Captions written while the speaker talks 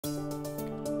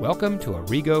Welcome to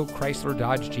Arrigo Chrysler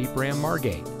Dodge Jeep Ram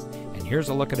Margate, and here's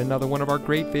a look at another one of our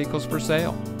great vehicles for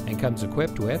sale, and comes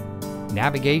equipped with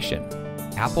navigation,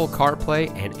 Apple CarPlay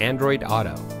and Android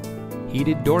Auto,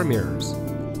 heated door mirrors,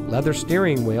 leather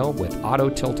steering wheel with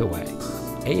auto tilt-away,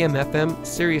 AM/FM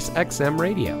Sirius XM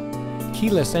radio,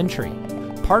 keyless entry,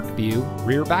 park view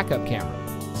rear backup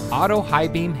camera, auto high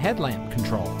beam headlamp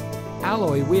control,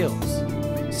 alloy wheels,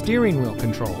 steering wheel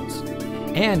controls,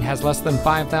 and has less than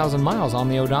 5,000 miles on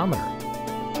the odometer.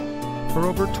 For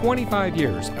over 25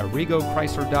 years, Arrigo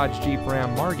Chrysler Dodge Jeep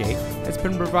Ram Margate has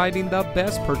been providing the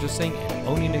best purchasing and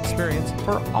owning experience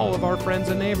for all of our friends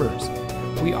and neighbors.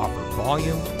 We offer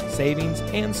volume, savings,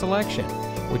 and selection,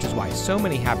 which is why so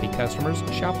many happy customers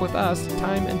shop with us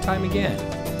time and time again.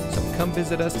 So come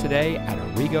visit us today at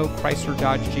Arrigo Chrysler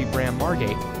Dodge Jeep Ram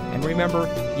Margate, and remember,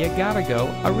 you gotta go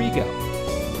Arrigo.